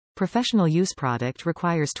Professional use product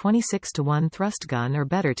requires 26:1 thrust gun or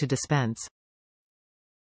better to dispense.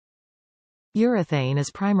 Urethane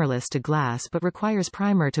is primerless to glass but requires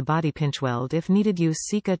primer to body pinchweld if needed. Use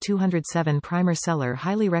Sika 207 primer. Seller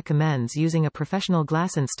highly recommends using a professional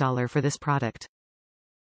glass installer for this product.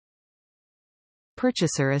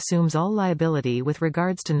 Purchaser assumes all liability with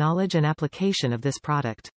regards to knowledge and application of this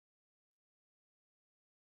product.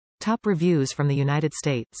 Top reviews from the United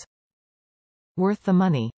States. Worth the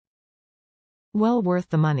money. Well worth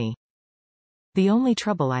the money. The only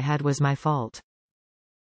trouble I had was my fault.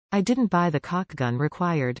 I didn't buy the caulk gun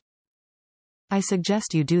required. I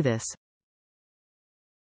suggest you do this.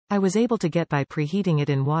 I was able to get by preheating it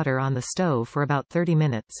in water on the stove for about 30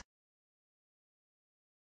 minutes.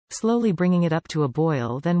 Slowly bringing it up to a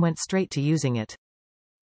boil, then went straight to using it.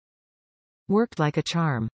 Worked like a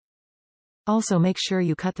charm. Also make sure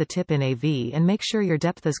you cut the tip in AV and make sure your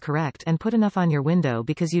depth is correct and put enough on your window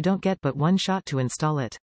because you don't get but one shot to install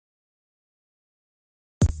it.